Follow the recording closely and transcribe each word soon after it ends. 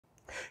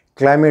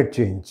Climate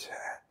change.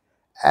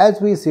 As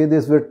we say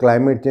this word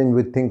climate change,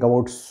 we think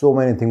about so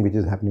many things which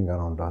is happening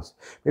around us.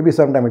 Maybe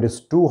sometimes it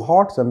is too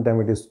hot,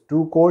 sometimes it is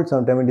too cold,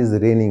 sometimes it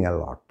is raining a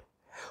lot.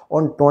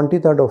 On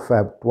 23rd of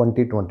Feb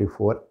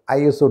 2024,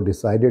 ISO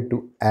decided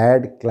to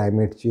add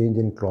climate change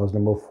in clause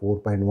number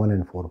 4.1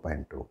 and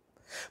 4.2.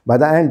 By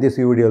the end this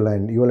video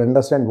line, you will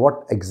understand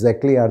what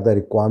exactly are the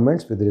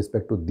requirements with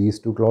respect to these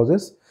two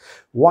clauses,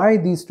 why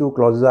these two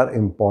clauses are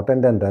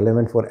important and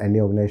relevant for any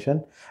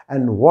organization,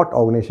 and what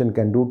organization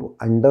can do to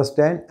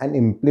understand and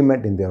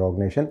implement in their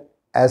organization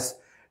as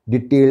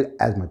detailed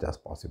as much as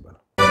possible.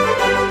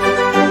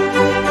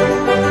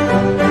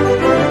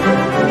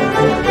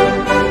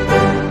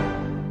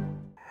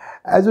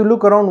 As we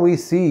look around, we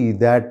see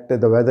that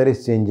the weather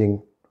is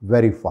changing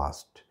very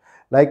fast.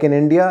 Like in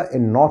India,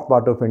 in north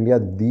part of India,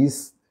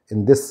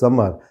 in this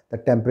summer, the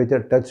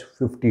temperature touched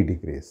 50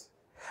 degrees.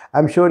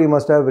 I'm sure you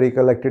must have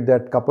recollected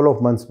that couple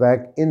of months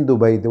back in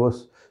Dubai, there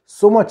was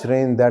so much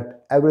rain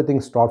that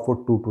everything stopped for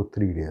 2 to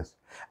 3 days.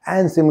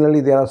 And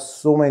similarly, there are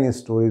so many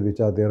stories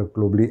which are there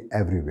globally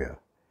everywhere.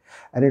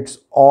 And it's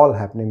all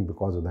happening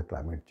because of the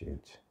climate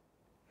change.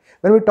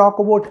 When we talk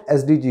about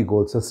SDG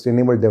goals,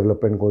 Sustainable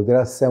Development Goals, there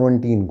are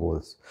 17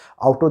 goals.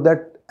 Out of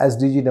that,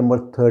 SDG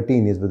number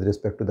 13 is with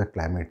respect to the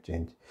climate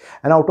change.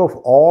 And out of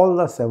all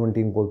the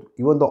 17 goals,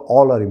 even though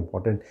all are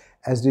important,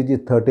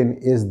 SDG 13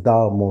 is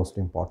the most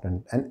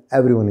important and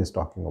everyone is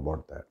talking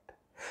about that.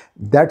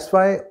 That's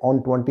why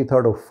on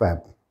 23rd of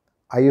Feb,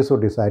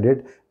 ISO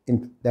decided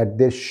that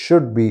there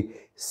should be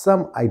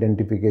some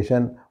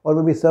identification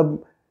or maybe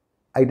some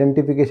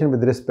identification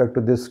with respect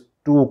to these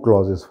two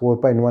clauses,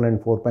 4.1 and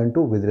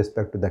 4.2, with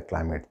respect to the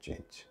climate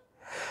change.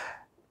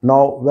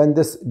 Now, when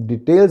these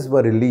details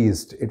were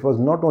released, it was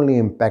not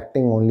only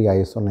impacting only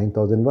ISO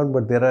 9001,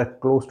 but there are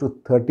close to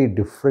 30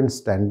 different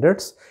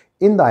standards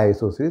in the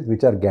ISO series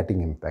which are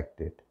getting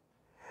impacted.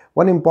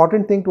 One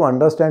important thing to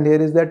understand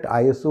here is that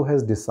ISO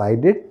has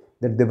decided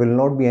that there will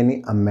not be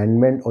any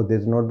amendment or there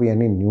will not be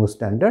any new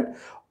standard.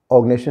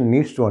 Organization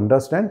needs to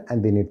understand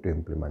and they need to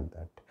implement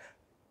that.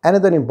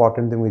 Another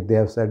important thing which they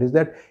have said is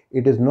that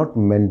it is not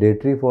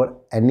mandatory for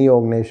any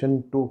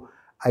organization to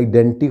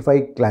identify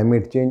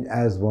climate change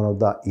as one of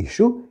the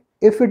issue.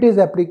 If it is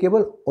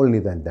applicable, only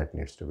then that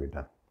needs to be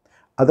done.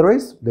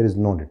 Otherwise, there is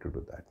no need to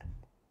do that.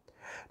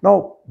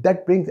 Now,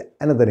 that brings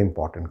another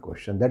important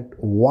question, that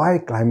why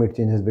climate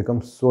change has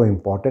become so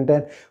important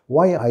and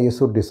why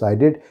ISO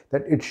decided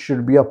that it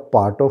should be a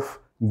part of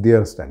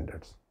their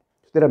standards.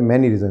 There are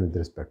many reasons with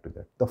respect to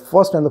that. The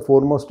first and the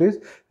foremost is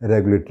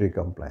regulatory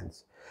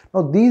compliance.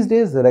 Now, these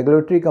days,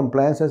 regulatory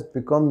compliance has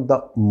become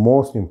the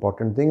most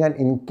important thing, and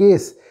in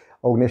case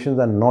organizations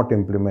are not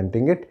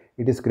implementing it,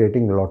 it is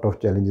creating a lot of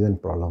challenges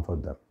and problems for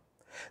them.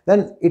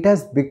 Then it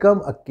has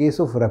become a case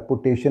of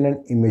reputation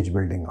and image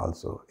building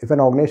also. If an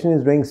organization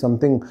is doing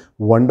something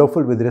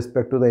wonderful with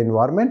respect to the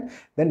environment,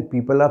 then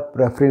people are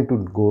preferring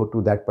to go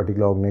to that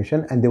particular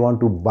organization and they want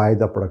to buy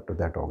the product of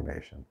that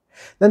organization.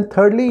 Then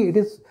thirdly, it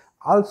is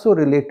also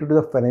related to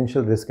the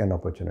financial risk and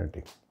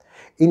opportunity.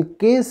 In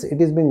case it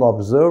is being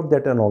observed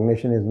that an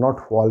organization is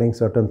not following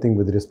certain things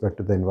with respect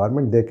to the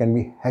environment, there can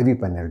be heavy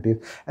penalties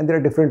and there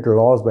are different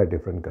laws by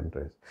different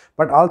countries.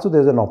 But also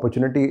there is an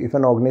opportunity if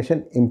an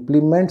organization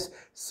implements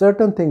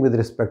certain things with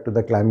respect to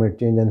the climate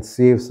change and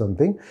saves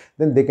something,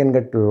 then they can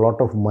get a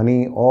lot of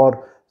money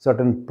or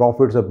certain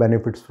profits or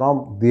benefits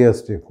from their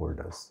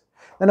stakeholders.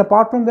 And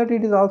apart from that,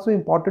 it is also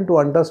important to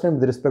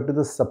understand with respect to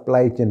the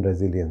supply chain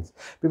resilience,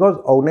 because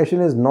organization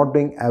is not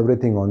doing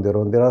everything on their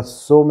own. There are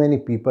so many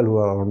people who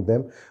are around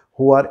them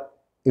who are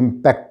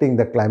impacting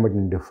the climate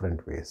in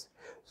different ways.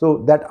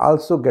 So that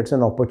also gets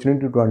an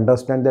opportunity to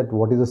understand that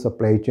what is the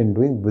supply chain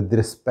doing with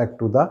respect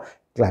to the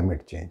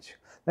climate change.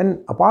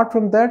 And apart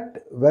from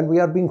that, when we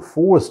are being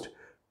forced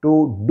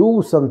to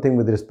do something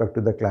with respect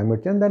to the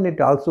climate change, then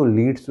it also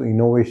leads to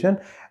innovation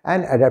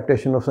and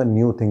adaptation of some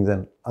new things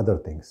and other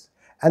things.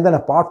 And then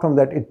apart from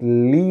that, it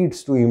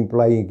leads to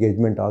employee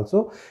engagement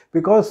also,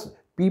 because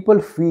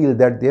people feel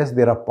that yes,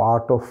 they are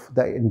part of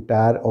the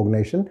entire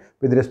organization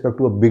with respect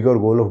to a bigger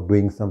goal of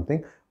doing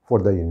something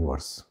for the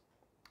universe.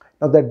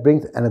 Now that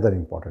brings another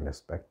important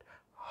aspect,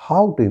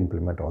 how to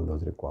implement all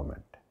those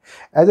requirements.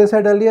 As I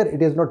said earlier,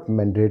 it is not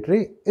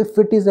mandatory. If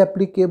it is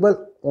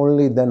applicable,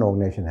 only then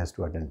organization has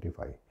to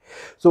identify.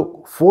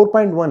 So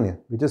 4.1,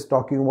 which is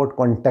talking about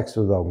context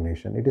of the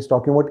organization, it is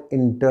talking about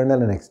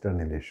internal and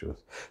external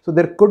issues. So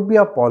there could be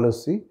a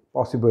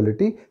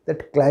possibility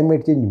that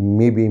climate change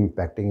may be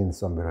impacting in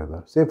some way or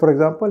other. Say for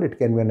example, it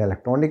can be an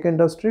electronic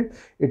industry,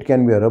 it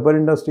can be a rubber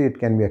industry, it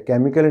can be a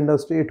chemical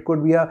industry, it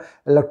could be a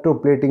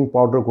electroplating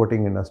powder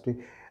coating industry.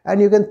 And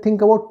you can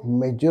think about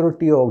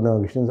majority of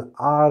organizations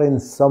are in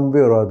some way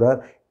or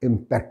other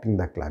impacting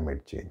the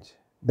climate change.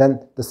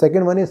 Then the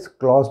second one is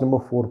clause number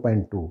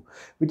 4.2,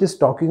 which is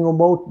talking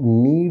about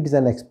needs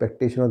and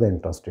expectation of the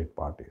interested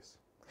parties.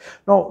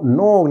 Now,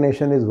 no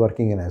organization is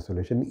working in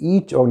isolation.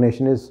 Each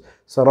organization is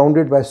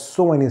surrounded by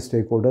so many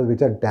stakeholders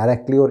which are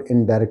directly or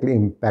indirectly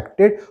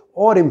impacted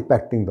or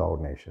impacting the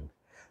organization.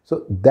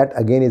 So that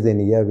again is an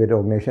area where the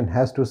organization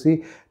has to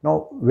see.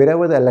 Now,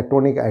 wherever the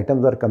electronic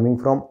items are coming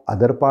from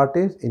other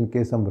parties, in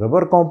case some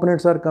rubber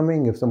components are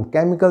coming, if some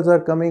chemicals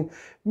are coming,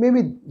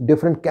 maybe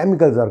different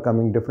chemicals are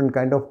coming, different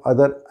kind of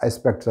other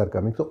aspects are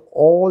coming. So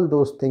all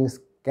those things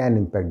can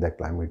impact the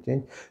climate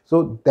change.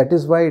 So that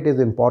is why it is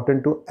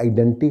important to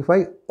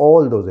identify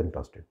all those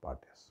interested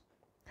parties.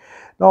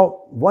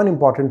 Now, one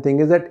important thing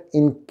is that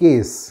in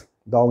case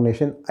the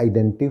organization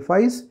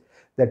identifies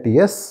that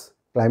yes,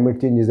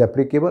 climate change is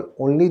applicable,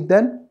 only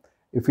then,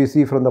 if we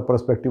see from the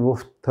perspective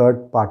of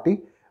third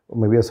party,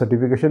 maybe a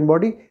certification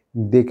body,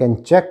 they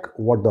can check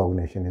what the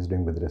organization is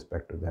doing with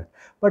respect to that.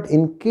 But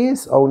in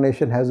case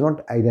organization has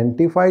not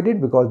identified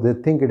it because they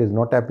think it is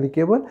not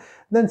applicable,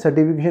 then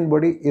certification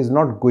body is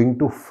not going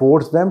to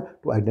force them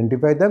to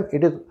identify them.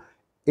 It is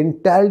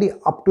entirely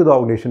up to the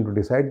organization to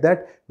decide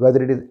that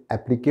whether it is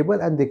applicable,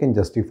 and they can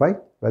justify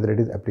whether it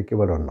is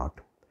applicable or not.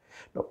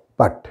 No,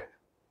 but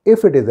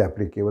if it is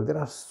applicable, there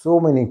are so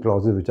many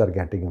clauses which are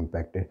getting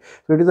impacted.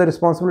 So it is the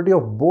responsibility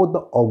of both the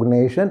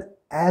organization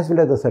as well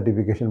as the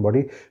certification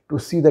body to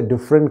see the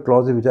different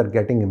clauses which are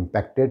getting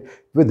impacted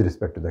with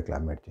respect to the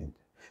climate change.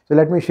 So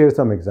let me share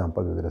some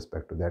examples with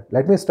respect to that.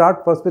 Let me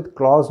start first with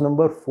clause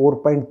number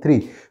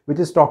 4.3, which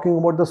is talking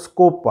about the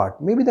scope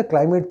part. Maybe the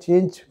climate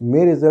change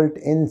may result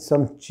in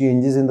some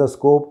changes in the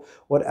scope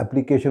or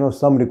application of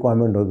some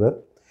requirement or other.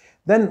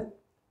 Then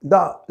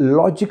the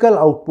logical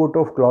output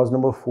of clause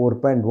number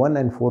 4.1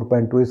 and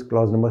 4.2 is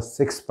clause number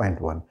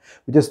 6.1,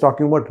 which is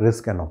talking about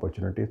risk and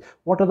opportunities.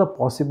 What are the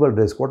possible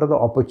risks? What are the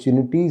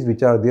opportunities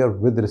which are there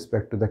with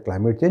respect to the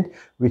climate change,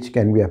 which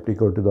can be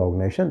applicable to the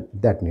organization?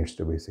 That needs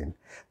to be seen.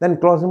 Then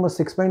clause number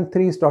 6.3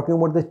 is talking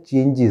about the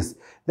changes,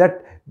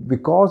 that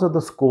because of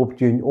the scope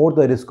change or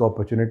the risk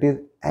opportunities,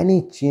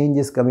 any change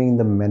is coming in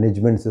the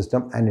management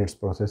system and its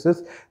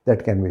processes,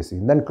 that can be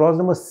seen. Then clause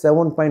number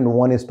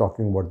 7.1 is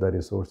talking about the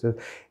resources.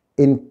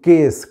 In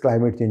case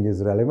climate change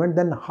is relevant,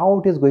 then how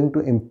it is going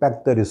to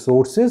impact the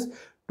resources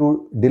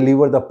to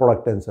deliver the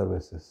product and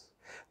services.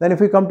 Then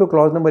if we come to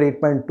clause number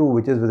 8.2,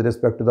 which is with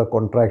respect to the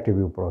contract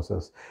review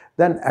process,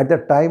 then at the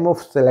time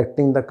of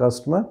selecting the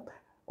customer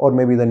or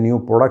maybe the new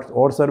products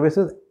or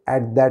services,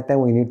 at that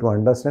time we need to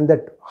understand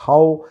that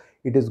how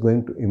it is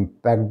going to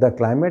impact the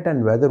climate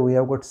and whether we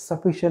have got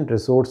sufficient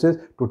resources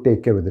to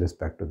take care with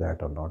respect to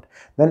that or not.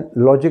 Then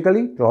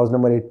logically, clause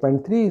number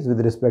 8.3 is with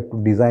respect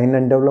to design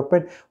and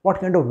development. What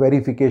kind of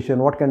verification,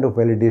 what kind of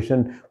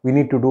validation we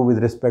need to do with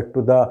respect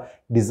to the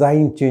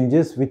design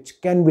changes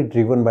which can be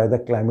driven by the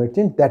climate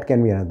change, that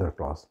can be another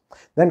clause.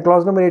 Then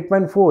clause number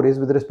 8.4 is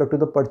with respect to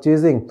the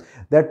purchasing,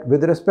 that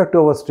with respect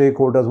to our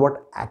stakeholders,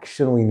 what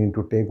action we need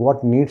to take,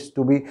 what needs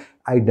to be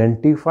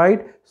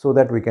identified so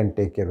that we can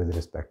take care with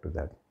respect to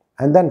that.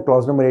 And then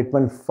clause number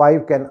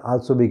 8.5 can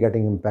also be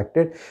getting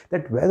impacted,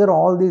 that whether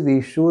all these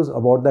issues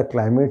about the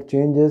climate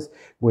change is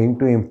going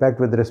to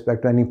impact with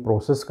respect to any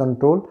process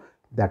control,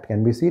 that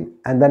can be seen.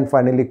 And then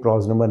finally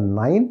clause number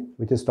 9,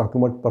 which is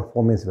talking about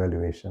performance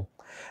evaluation,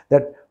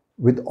 that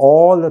with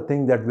all the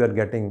things that we are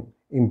getting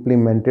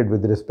implemented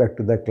with respect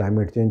to the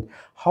climate change,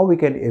 how we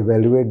can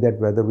evaluate that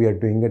whether we are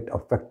doing it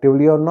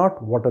effectively or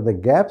not, what are the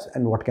gaps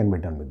and what can be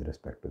done with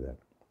respect to that.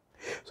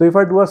 So if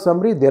I do a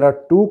summary, there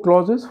are two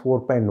clauses,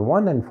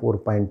 4.1 and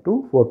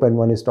 4.2.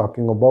 4.1 is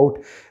talking about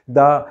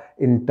the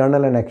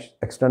internal and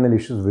external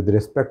issues with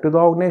respect to the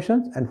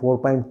organizations, and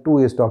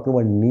 4.2 is talking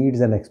about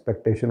needs and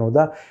expectation of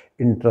the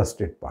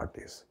interested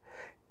parties.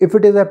 If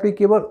it is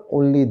applicable,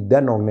 only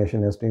then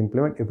organization has to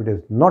implement. If it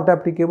is not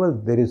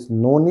applicable, there is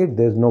no need,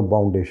 there is no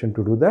foundation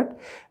to do that.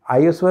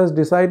 ISO has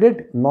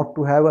decided not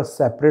to have a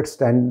separate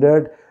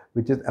standard,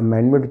 which is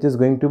amendment which is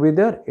going to be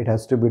there. It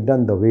has to be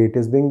done the way it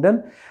is being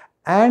done.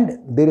 And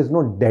there is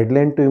no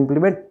deadline to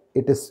implement.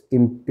 It is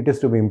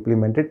to be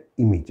implemented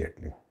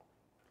immediately.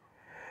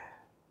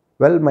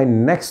 Well, my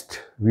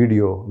next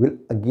video will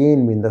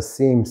again be in the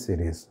same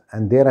series,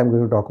 and there I am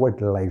going to talk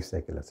about life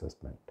cycle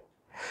assessment.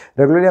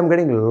 Regularly I am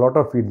getting a lot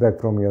of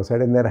feedback from your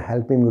side and they are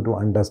helping me to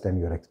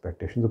understand your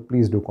expectations, so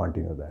please do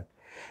continue that.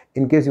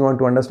 In case you want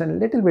to understand a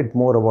little bit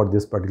more about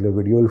this particular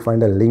video, you will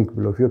find a link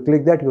below. If you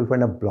click that, you will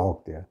find a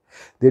blog there.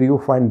 There you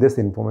find this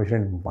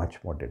information in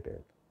much more detail.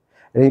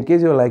 And in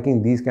case you are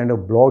liking these kind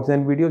of blogs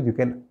and videos, you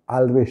can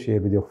always share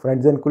with your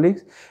friends and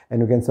colleagues, and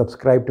you can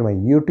subscribe to my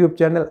YouTube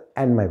channel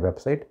and my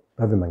website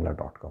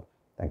bhavyamangla.com.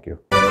 Thank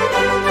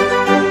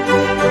you.